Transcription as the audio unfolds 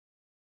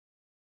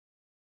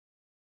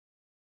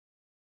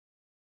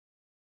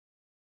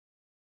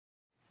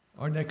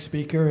Our next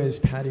speaker is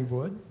Patti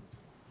Wood,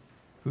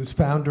 who's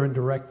founder and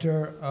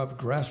director of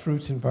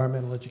Grassroots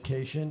Environmental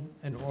Education,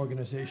 an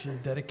organization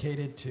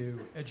dedicated to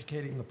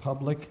educating the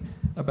public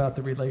about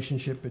the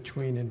relationship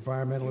between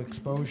environmental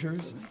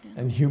exposures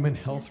and human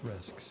health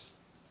risks.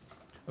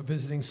 A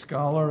visiting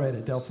scholar at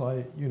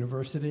Yale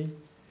University,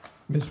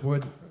 Ms.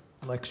 Wood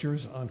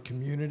lectures on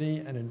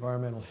community and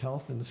environmental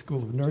health in the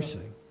School of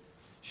Nursing.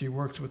 She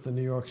works with the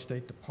New York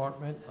State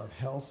Department of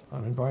Health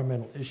on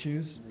environmental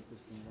issues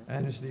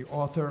and is the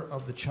author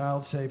of the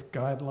Child Safe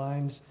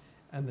Guidelines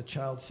and the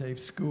Child Safe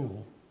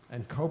School,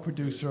 and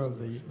co-producer of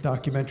the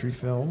documentary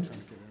film,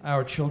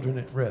 Our Children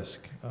at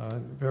Risk,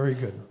 very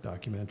good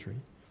documentary,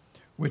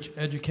 which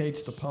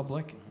educates the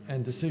public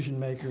and decision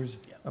makers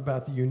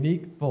about the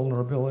unique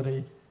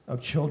vulnerability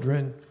of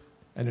children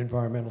and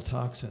environmental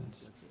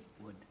toxins.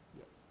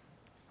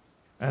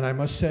 And I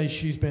must say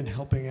she's been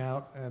helping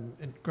out,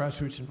 in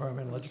Grassroots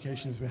Environmental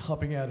Education has been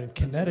helping out in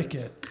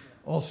Connecticut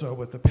also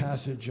with the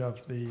passage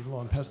of the law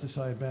on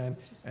pesticide ban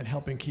and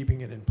helping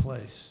keeping it in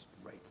place.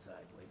 Right side,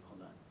 wait,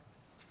 hold on.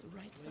 The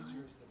right side?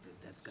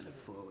 That's going to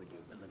forward you,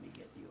 but let me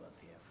get you up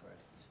here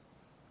first.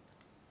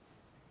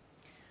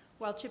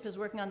 While Chip is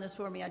working on this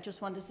for me, I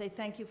just wanted to say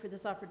thank you for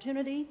this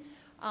opportunity.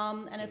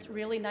 And it's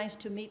really nice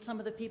to meet some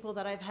of the people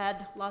that I've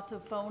had lots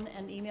of phone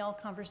and email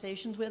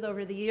conversations with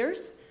over the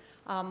years.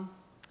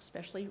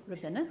 Especially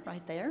Rabina,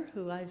 right there,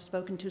 who I've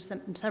spoken to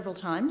several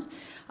times,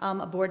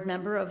 a board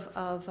member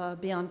of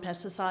Beyond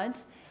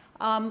Pesticides.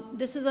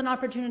 This is an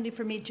opportunity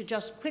for me to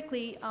just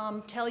quickly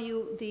tell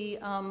you the,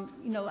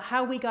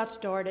 how we got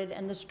started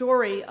and the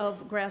story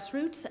of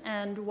Grassroots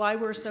and why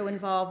we're so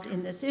involved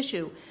in this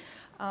issue.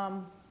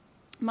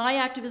 My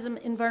activism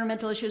in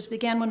environmental issues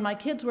began when my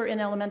kids were in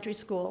elementary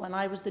school, and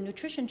I was the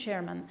nutrition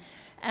chairman.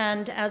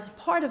 And as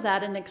part of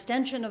that, an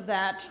extension of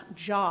that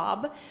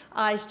job,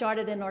 I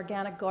started an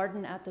organic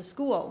garden at the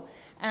school.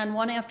 And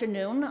one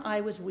afternoon,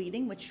 I was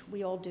weeding, which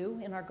we all do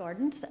in our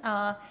gardens,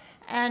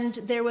 and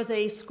there was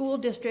a school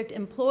district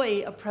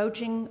employee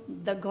approaching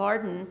the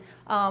garden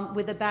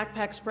with a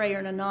backpack sprayer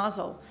and a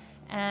nozzle.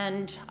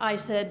 And I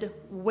said,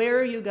 "Where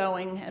are you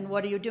going and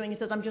what are you doing?" He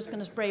says, "I'm just going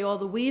to spray all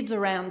the weeds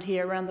around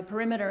here, around the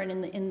perimeter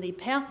and in the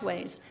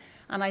pathways."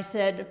 And I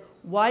said,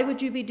 "Why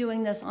would you be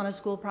doing this on a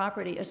school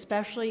property,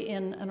 especially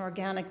in an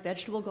organic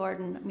vegetable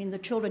garden? I mean, the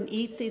children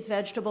eat these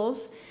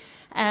vegetables."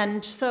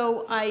 And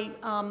so I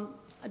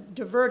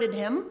diverted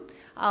him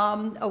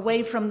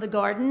away from the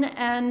garden,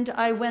 and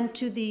I went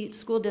to the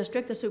school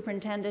district, the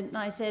superintendent, and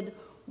I said,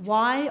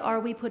 "Why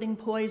are we putting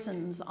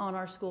poisons on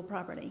our school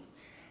property?"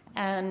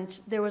 And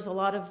there was a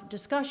lot of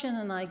discussion,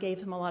 and I gave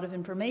him a lot of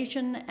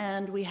information,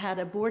 and we had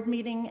a board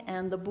meeting,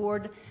 and the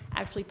board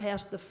actually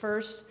passed the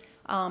first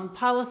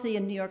policy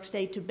in New York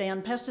State to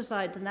ban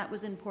pesticides, and that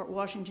was in Port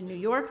Washington, New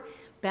York,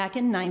 back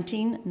in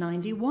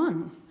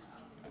 1991.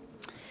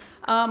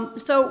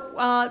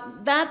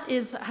 That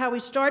is how we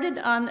started,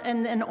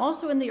 and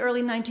also in the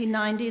early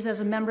 1990s, as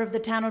a member of the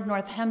Town of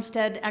North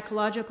Hempstead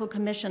Ecological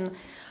Commission,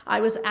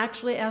 I was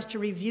actually asked to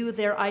review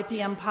their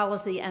IPM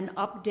policy and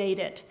update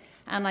it.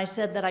 And I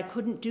said that I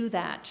couldn't do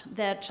that,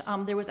 that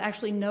there was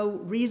actually no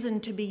reason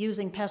to be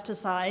using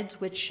pesticides,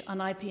 which an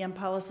IPM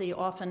policy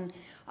often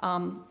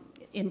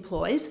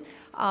employs.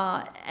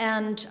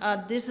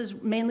 This is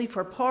mainly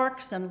for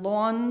parks and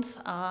lawns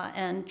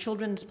and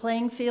children's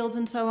playing fields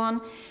and so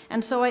on.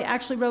 And so I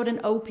actually wrote an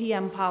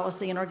OPM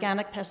policy, an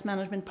organic pest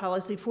management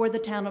policy for the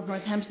town of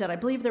North Hempstead. I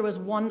believe there was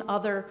one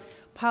other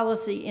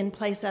policy in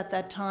place at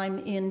that time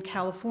in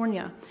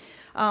California.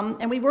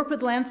 And we worked with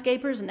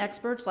landscapers and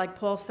experts like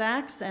Paul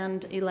Sachs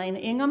and Elaine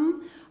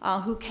Ingham,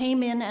 who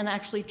came in and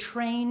actually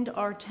trained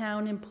our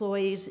town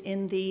employees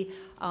in the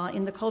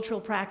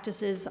cultural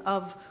practices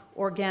of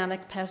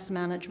organic pest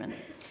management.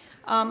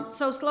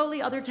 So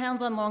slowly other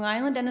towns on Long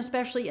Island, and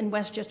especially in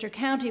Westchester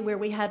County, where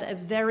we had a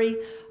very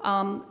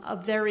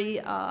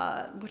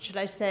what should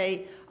I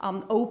say,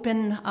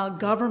 open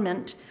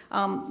government,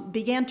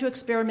 began to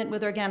experiment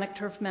with organic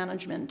turf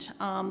management.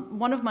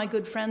 One of my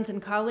good friends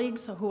and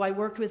colleagues who I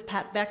worked with,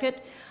 Pat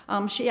Beckett,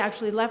 she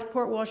actually left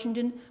Port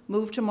Washington,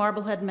 moved to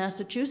Marblehead,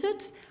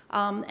 Massachusetts,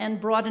 and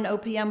brought an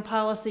OPM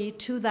policy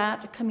to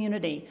that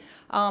community.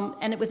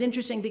 And it was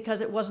interesting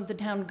because it wasn't the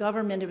town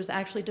government, it was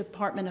actually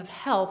Department of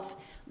Health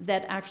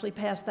that actually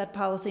passed that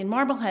policy in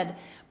Marblehead.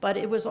 But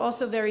it was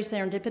also very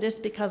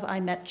serendipitous because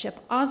I met Chip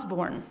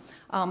Osborne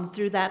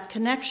through that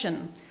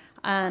connection.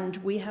 And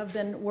we have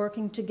been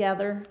working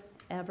together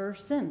ever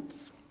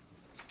since.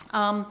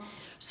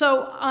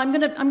 So I'm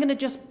gonna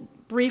just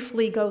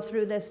briefly go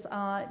through this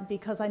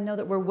because I know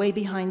that we're way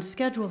behind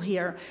schedule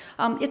here.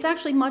 It's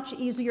actually much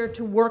easier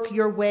to work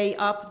your way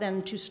up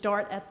than to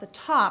start at the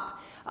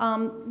top.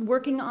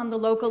 Working on the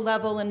local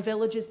level in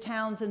villages,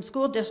 towns, and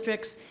school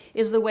districts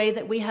is the way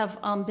that we have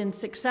been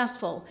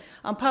successful.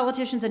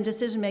 Politicians and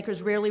decision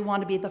makers rarely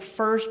want to be the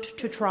first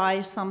to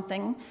try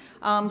something.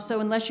 So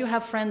unless you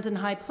have friends in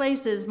high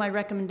places, my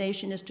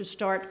recommendation is to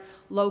start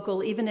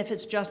local, even if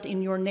it's just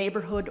in your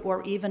neighborhood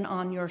or even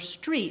on your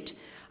street,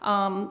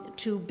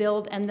 to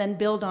build and then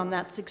build on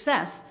that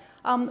success.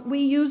 We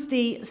use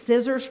the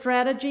scissor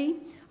strategy.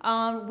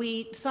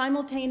 We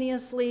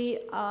simultaneously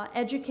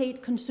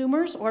educate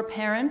consumers or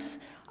parents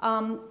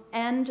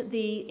and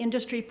the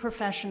industry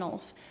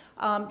professionals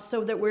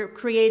so that we're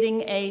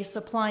creating a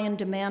supply and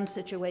demand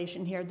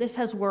situation here. This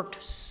has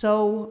worked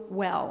so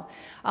well.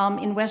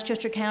 In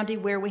Westchester County,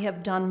 where we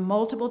have done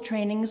multiple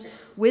trainings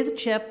with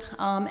CHIP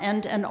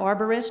and an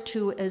arborist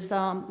who is,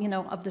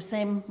 of the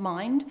same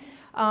mind,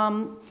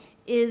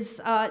 is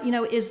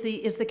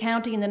the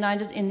county in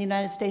the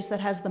United States that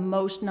has the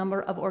most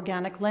number of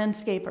organic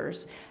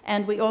landscapers.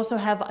 And we also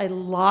have a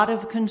lot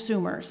of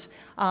consumers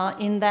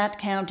in that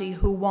county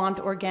who want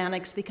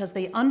organics because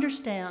they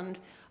understand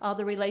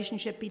the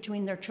relationship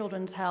between their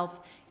children's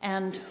health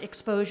and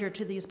exposure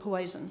to these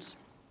poisons.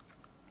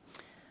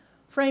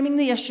 Framing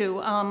the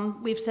issue,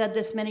 we've said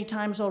this many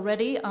times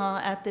already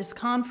at this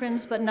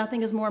conference, but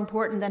nothing is more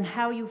important than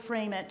how you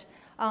frame it.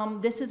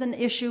 This is an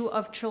issue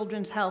of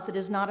children's health. It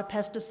is not a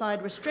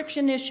pesticide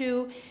restriction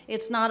issue.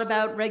 It's not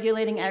about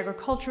regulating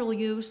agricultural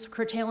use,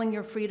 curtailing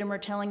your freedom, or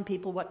telling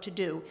people what to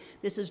do.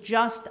 This is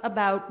just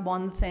about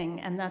one thing,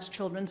 and that's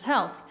children's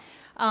health.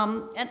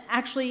 And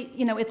actually,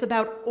 it's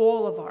about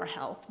all of our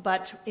health.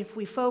 But if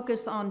we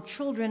focus on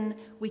children,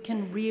 we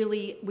can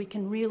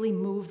really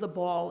move the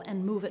ball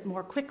and move it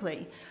more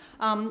quickly.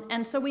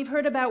 And so we've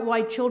heard about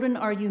why children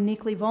are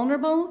uniquely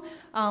vulnerable.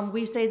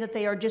 We say that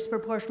they are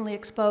disproportionately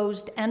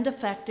exposed and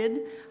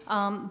affected,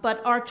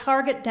 but our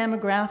target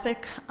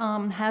demographic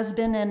has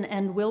been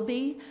and will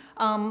be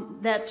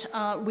that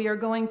we are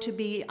going to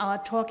be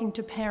talking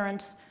to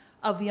parents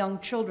of young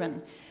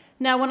children.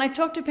 Now, when I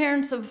talk to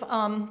parents of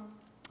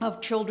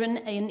children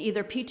in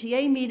either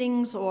PTA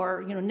meetings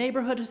or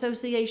neighborhood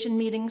association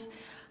meetings,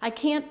 I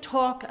can't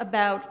talk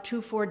about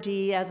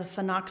 2,4-D as a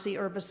phenoxy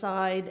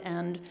herbicide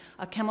and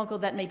a chemical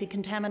that may be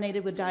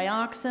contaminated with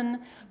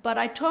dioxin, but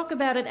I talk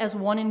about it as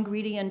one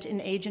ingredient in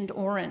Agent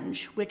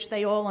Orange, which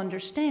they all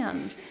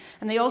understand.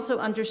 And they also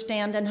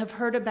understand and have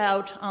heard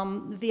about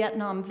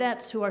Vietnam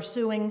vets who are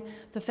suing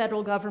the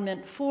federal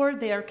government for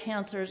their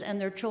cancers and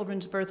their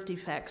children's birth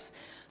defects.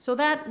 So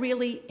that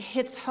really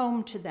hits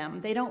home to them.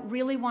 They don't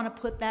really want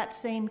to put that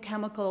same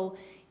chemical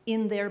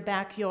in their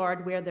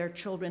backyard where their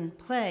children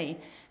play.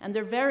 And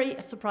they're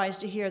very surprised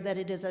to hear that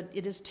it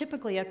is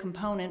typically a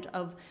component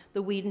of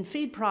the weed and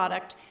feed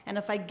product. And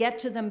if I get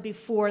to them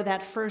before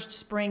that first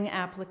spring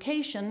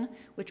application,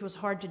 which was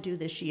hard to do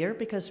this year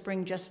because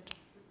spring just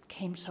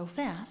came so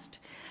fast,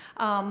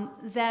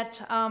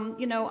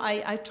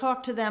 I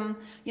talk to them,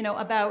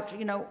 about,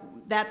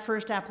 that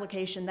first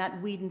application,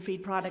 that weed and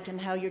feed product, and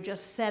how you're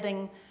just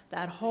setting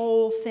that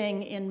whole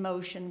thing in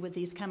motion with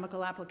these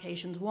chemical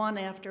applications, one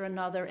after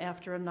another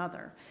after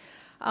another.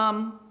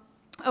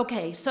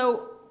 Okay,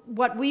 so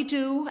what we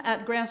do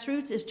at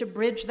Grassroots is to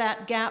bridge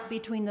that gap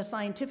between the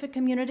scientific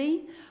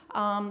community,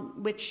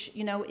 which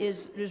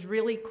is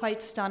really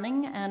quite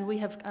stunning, and we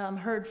have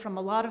heard from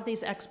a lot of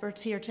these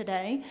experts here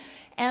today,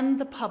 and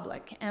the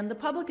public. And the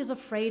public is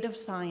afraid of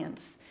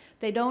science.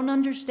 They don't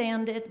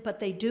understand it, but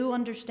they do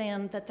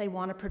understand that they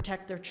want to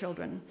protect their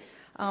children.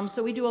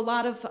 So we do a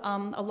lot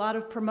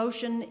of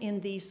promotion in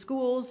the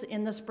schools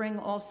in the spring,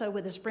 also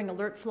with a spring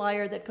alert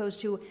flyer that goes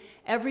to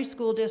every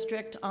school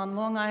district on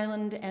Long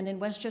Island and in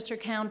Westchester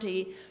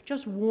County,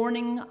 just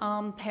warning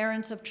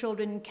parents of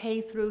children K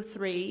through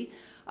 3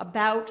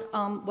 about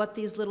what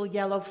these little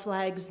yellow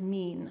flags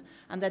mean,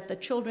 and that the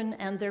children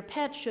and their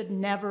pets should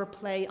never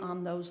play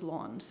on those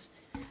lawns.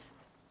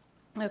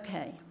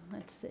 Okay,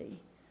 let's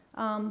see.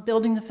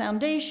 Building the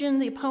foundation,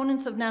 the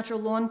opponents of natural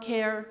lawn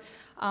care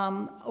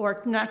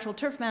or natural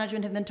turf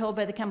management have been told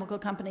by the chemical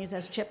companies,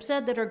 as Chip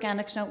said, that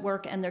organics don't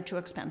work and they're too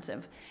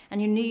expensive.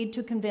 And you need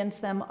to convince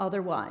them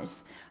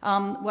otherwise.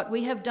 What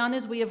we have done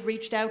is we have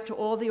reached out to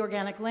all the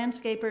organic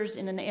landscapers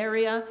in an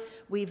area.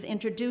 We've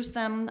introduced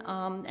them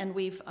and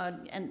we've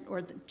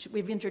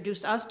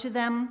introduced us to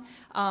them.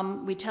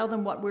 We tell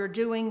them what we're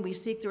doing. We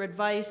seek their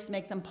advice,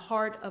 make them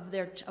part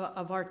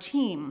of our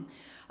team.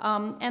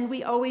 And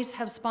we always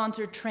have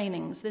sponsored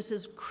trainings. This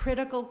is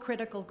critical,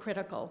 critical,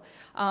 critical.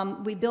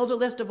 We build a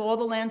list of all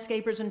the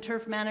landscapers and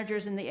turf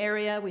managers in the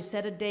area. We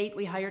set a date.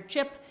 We hire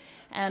Chip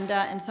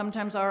and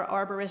sometimes our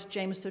arborist,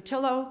 James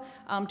Sotillo,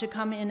 to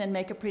come in and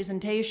make a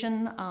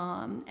presentation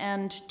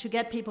and to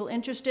get people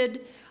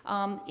interested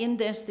in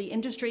this, the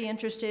industry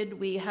interested.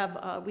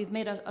 We've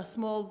made a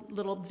small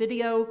little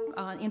video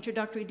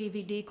introductory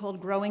DVD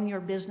called Growing Your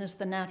Business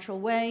the Natural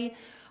Way.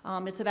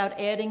 It's about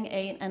adding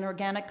an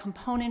organic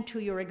component to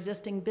your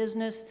existing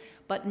business,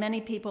 but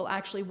many people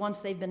actually, once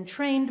they've been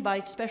trained,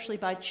 especially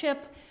by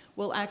Chip,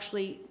 will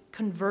actually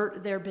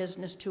convert their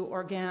business to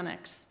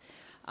organics.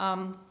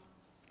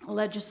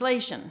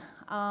 Legislation.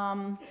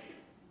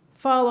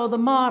 Follow the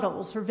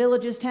models. For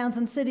villages, towns,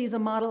 and cities, a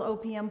model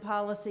OPM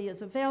policy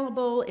is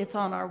available. It's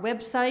on our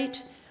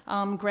website,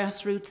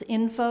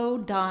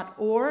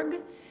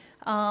 grassrootsinfo.org.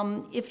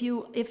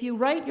 If you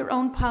write your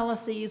own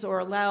policies or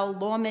allow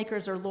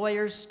lawmakers or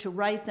lawyers to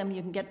write them,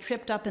 you can get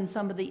tripped up in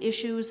some of the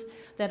issues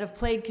that have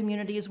plagued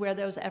communities where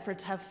those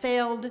efforts have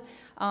failed.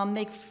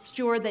 make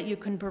sure that you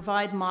can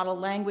provide model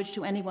language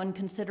to anyone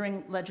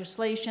considering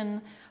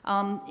legislation.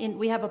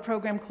 We have a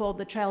program called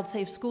the Child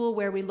Safe School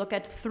where we look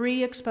at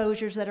 3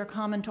 exposures that are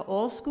common to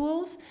all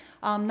schools,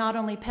 not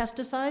only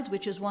pesticides,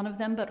 which is one of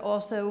them, but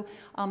also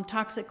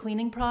toxic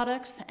cleaning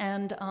products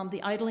and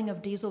the idling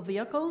of diesel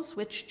vehicles,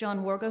 which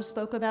John Wargo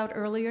spoke about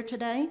earlier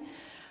today.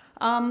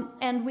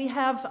 And we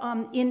have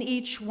in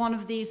each one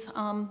of these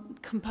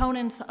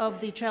components of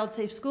the Child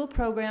Safe School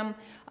program,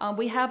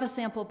 we have a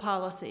sample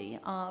policy,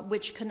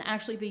 which can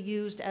actually be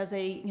used as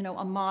a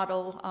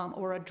model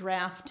or a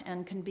draft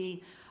and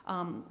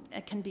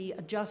it can be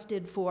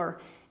adjusted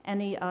for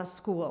any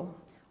school.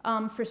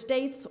 For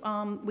states,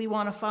 we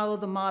want to follow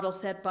the model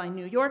set by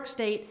New York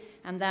State,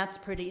 and that's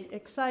pretty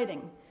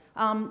exciting.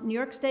 New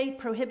York State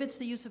prohibits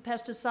the use of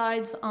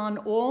pesticides on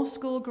all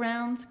school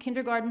grounds,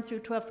 kindergarten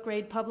through 12th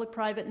grade, public,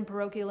 private, and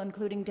parochial,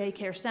 including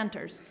daycare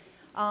centers.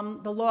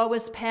 The law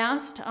was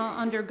passed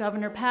under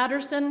Governor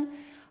Patterson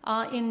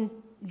in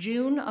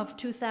June of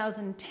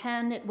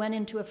 2010. It went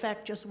into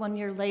effect just 1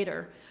 year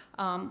later.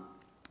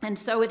 And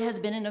so it has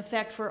been in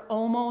effect for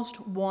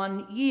almost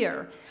 1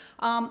 year.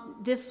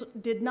 This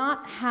did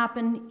not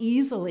happen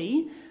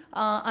easily.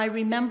 I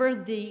remember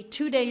the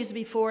 2 days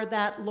before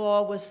that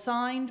law was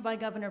signed by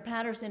Governor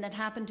Patterson, it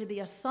happened to be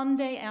a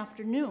Sunday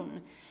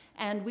afternoon,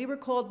 and we were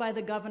called by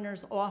the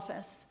governor's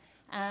office,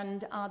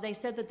 and they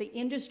said that the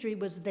industry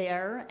was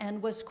there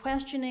and was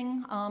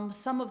questioning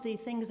some of the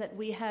things that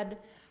we had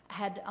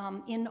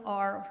in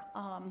our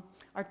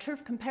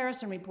turf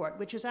comparison report,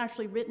 which is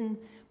actually written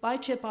by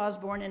Chip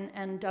Osborne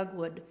and Doug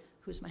Wood,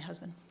 who's my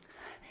husband.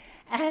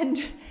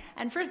 And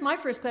my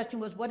first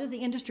question was, what is the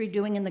industry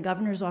doing in the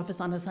governor's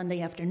office on a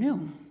Sunday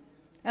afternoon?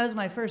 That was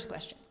my first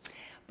question.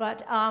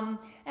 But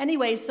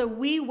anyway, so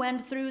we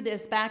went through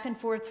this back and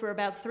forth for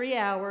about 3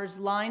 hours,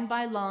 line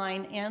by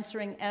line,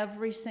 answering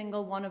every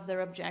single one of their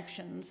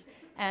objections.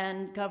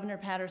 And Governor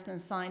Patterson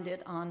signed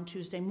it on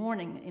Tuesday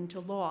morning into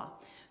law.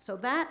 So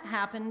that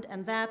happened,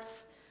 and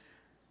that's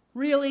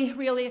really,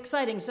 really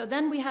exciting. So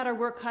then we had our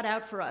work cut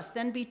out for us.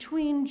 Then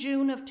between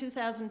June of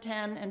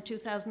 2010 and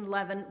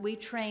 2011, we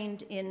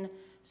trained in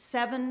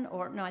 9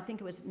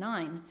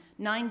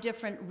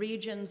 different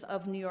regions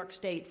of New York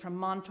State, from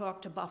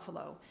Montauk to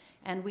Buffalo.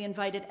 And we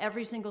invited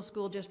every single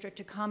school district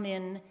to come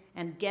in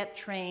and get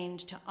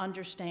trained to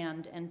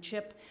understand. And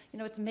Chip,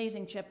 it's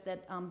amazing, Chip,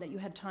 that you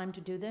had time to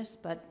do this,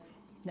 but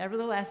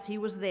nevertheless, he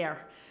was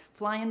there,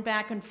 flying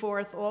back and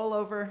forth all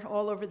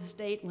over the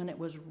state when it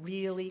was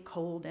really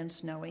cold and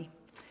snowy.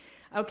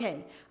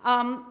 Okay,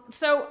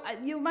 so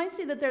you might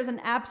see that there's an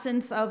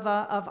absence of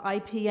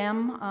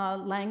IPM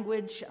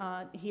language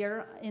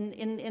here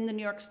in the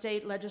New York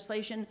State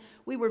legislation.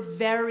 We were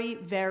very,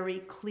 very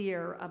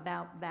clear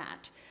about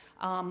that.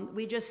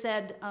 We just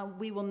said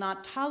we will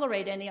not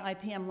tolerate any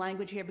IPM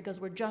language here because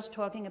we're just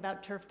talking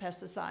about turf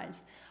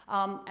pesticides.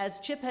 As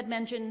Chip had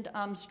mentioned,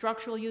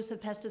 structural use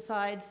of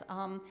pesticides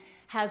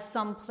has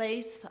some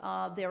place.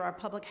 There are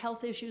public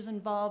health issues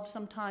involved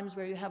sometimes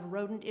where you have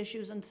rodent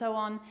issues and so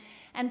on.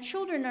 And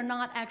children are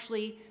not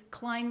actually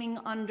climbing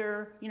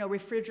under,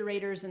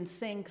 refrigerators and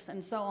sinks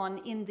and so on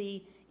in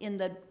the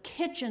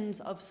kitchens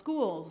of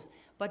schools,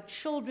 but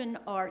children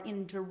are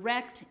in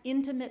direct,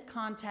 intimate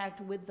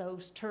contact with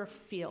those turf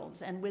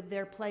fields and with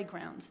their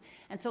playgrounds.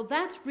 And so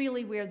that's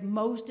really where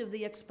most of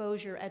the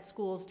exposure at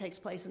schools takes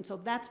place. And so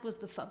that was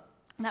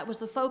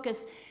the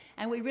focus.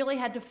 And we really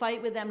had to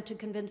fight with them to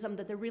convince them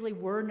that there really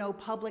were no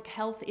public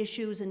health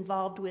issues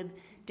involved with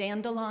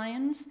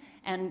dandelions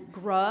and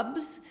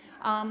grubs.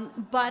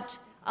 But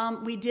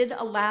we did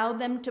allow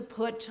them to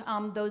put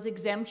those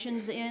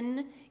exemptions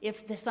in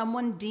if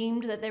someone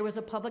deemed that there was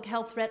a public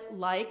health threat,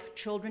 like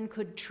children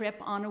could trip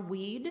on a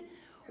weed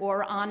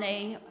or on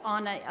a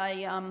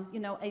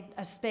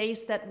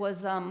space that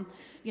was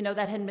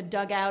that had been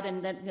dug out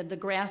and that the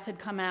grass had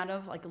come out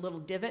of, like a little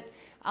divot,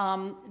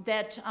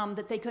 that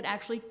they could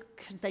actually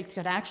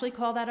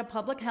call that a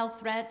public health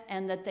threat,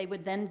 and that they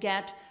would then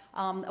get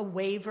a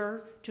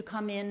waiver to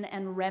come in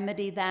and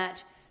remedy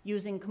that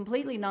using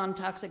completely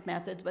non-toxic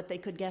methods, but they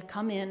could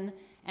come in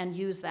and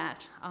use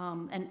that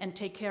and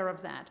take care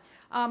of that.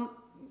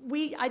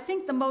 I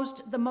think the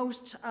most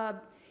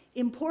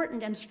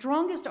important and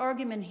strongest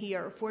argument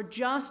here for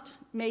just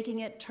making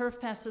it turf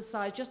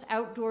pesticides, just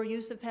outdoor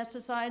use of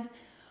pesticides,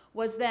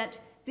 was that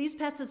these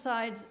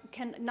pesticides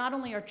not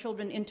only are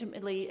children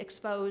intimately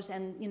exposed,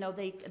 and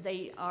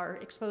they are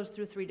exposed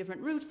through 3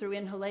 different routes, through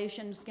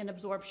inhalation, skin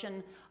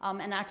absorption,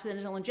 and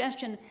accidental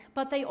ingestion,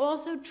 but they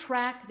also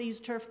track these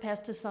turf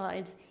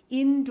pesticides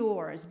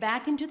indoors,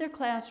 back into their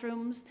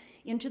classrooms,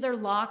 into their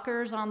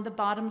lockers, on the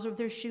bottoms of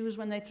their shoes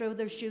when they throw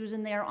their shoes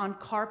in there, on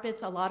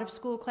carpets. A lot of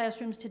school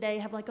classrooms today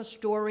have like a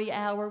story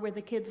hour where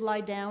the kids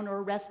lie down, or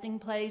a resting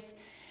place.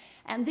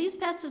 And these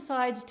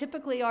pesticides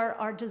typically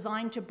are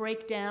designed to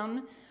break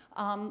down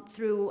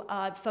through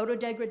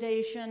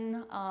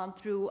photodegradation,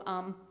 through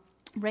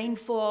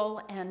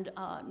rainfall and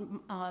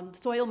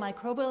soil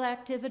microbial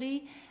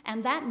activity,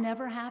 and that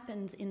never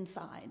happens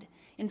inside.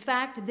 In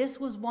fact, this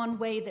was one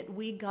way that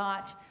we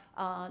got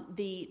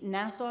the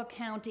Nassau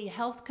County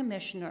Health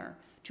Commissioner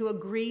to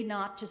agree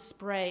not to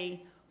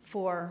spray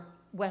for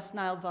West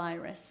Nile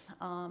virus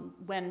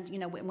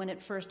when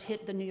it first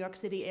hit the New York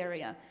City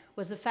area,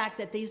 was the fact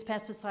that these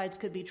pesticides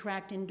could be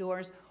tracked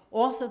indoors.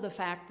 Also the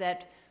fact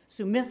that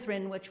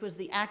sumithrin, which was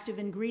the active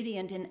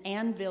ingredient in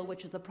Anvil,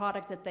 which is the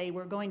product that they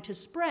were going to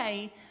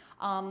spray,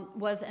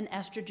 was an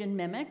estrogen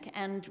mimic.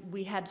 And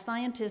we had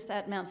scientists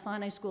at Mount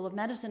Sinai School of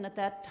Medicine at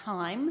that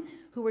time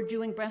who were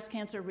doing breast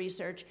cancer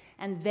research,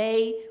 and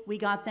we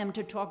got them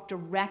to talk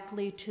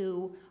directly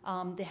to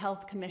the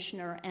health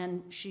commissioner,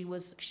 and she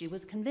was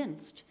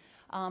convinced.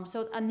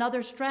 So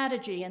another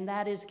strategy, and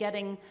that is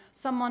getting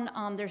someone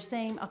on their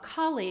a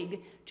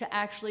colleague to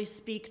actually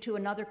speak to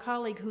another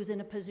colleague who's in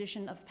a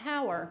position of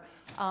power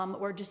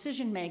or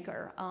decision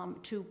maker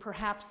to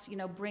perhaps,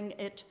 bring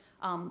it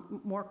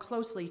more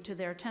closely to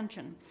their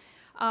attention.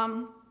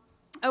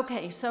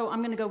 Okay, so I'm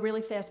going to go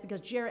really fast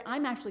because Jerry,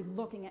 I'm actually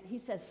looking at, he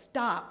says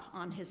stop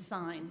on his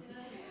sign.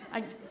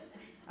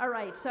 All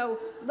right, so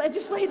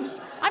legislators,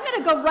 I'm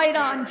going to go right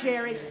on,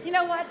 Jerry. You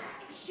know what?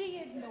 She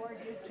ignored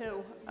you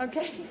too,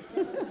 okay?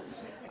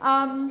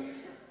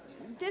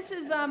 This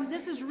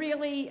is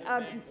really,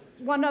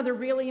 one other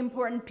really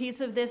important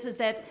piece of this is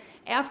that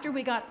after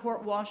we got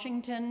Port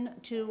Washington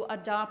to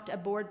adopt a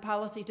board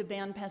policy to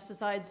ban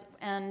pesticides,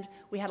 and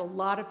we had a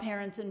lot of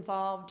parents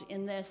involved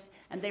in this,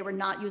 and they were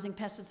not using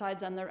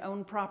pesticides on their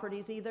own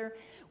properties either,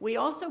 we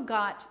also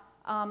got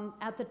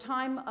at the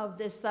time of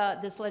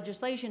this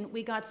legislation,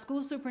 we got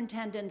school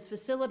superintendents,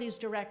 facilities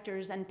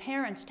directors, and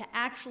parents to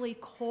actually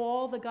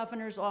call the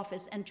governor's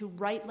office and to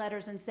write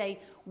letters and say,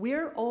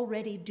 we're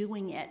already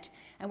doing it,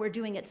 and we're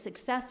doing it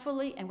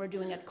successfully, and we're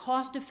doing it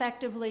cost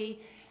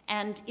effectively,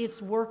 and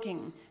it's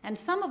working. And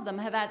some of them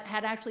had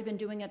actually been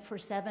doing it for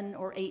 7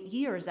 or 8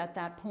 years at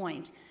that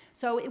point.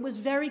 So it was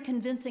very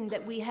convincing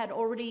that we had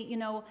already,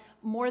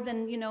 more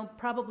than,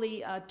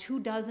 probably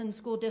 24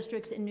 school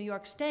districts in New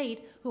York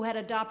State who had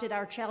adopted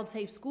our child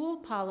safe school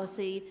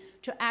policy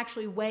to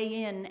actually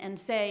weigh in and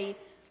say,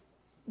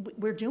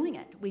 we're doing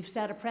it. We've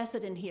set a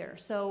precedent here.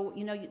 So,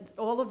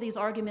 all of these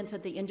arguments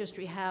that the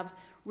industry have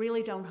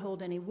really don't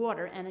hold any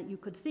water. And you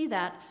could see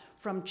that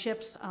from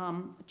Chip's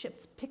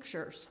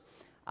pictures.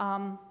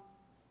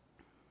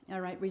 All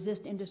right,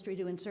 resist industry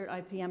to insert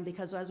IPM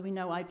because, as we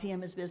know,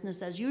 IPM is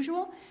business as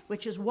usual,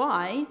 which is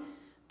why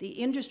the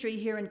industry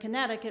here in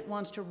Connecticut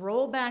wants to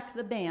roll back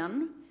the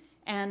ban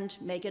and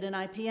make it an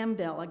IPM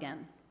bill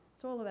again.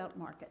 It's all about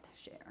market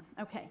share.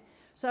 Okay,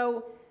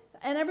 so,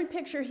 and every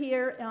picture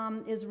here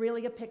is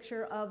really a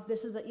picture of,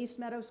 this is the East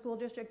Meadow School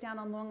District down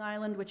on Long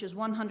Island, which is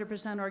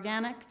 100%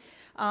 organic.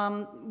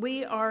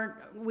 We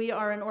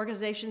are an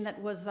organization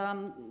that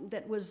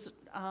was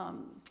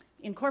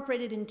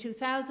incorporated in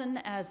 2000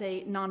 as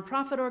a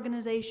nonprofit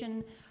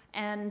organization,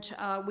 and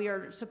we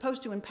are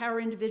supposed to empower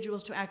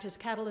individuals to act as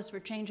catalysts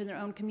for change in their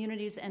own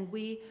communities, and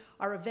we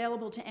are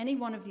available to any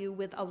one of you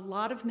with a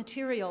lot of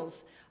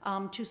materials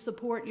to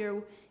support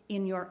you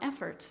in your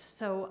efforts.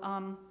 So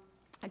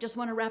I just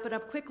want to wrap it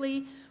up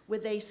quickly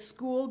with a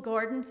school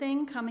garden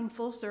thing coming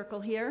full circle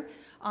here.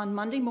 On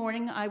Monday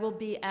morning, I will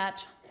be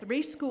at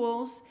 3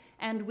 schools,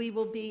 and we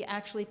will be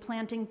actually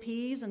planting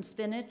peas and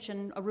spinach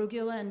and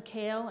arugula and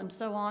kale and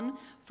so on,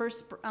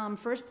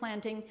 first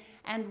planting,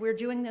 and we're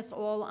doing this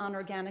all on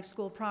organic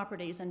school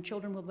properties, and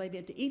children will be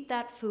able to eat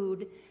that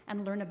food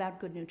and learn about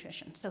good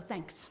nutrition. So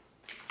thanks.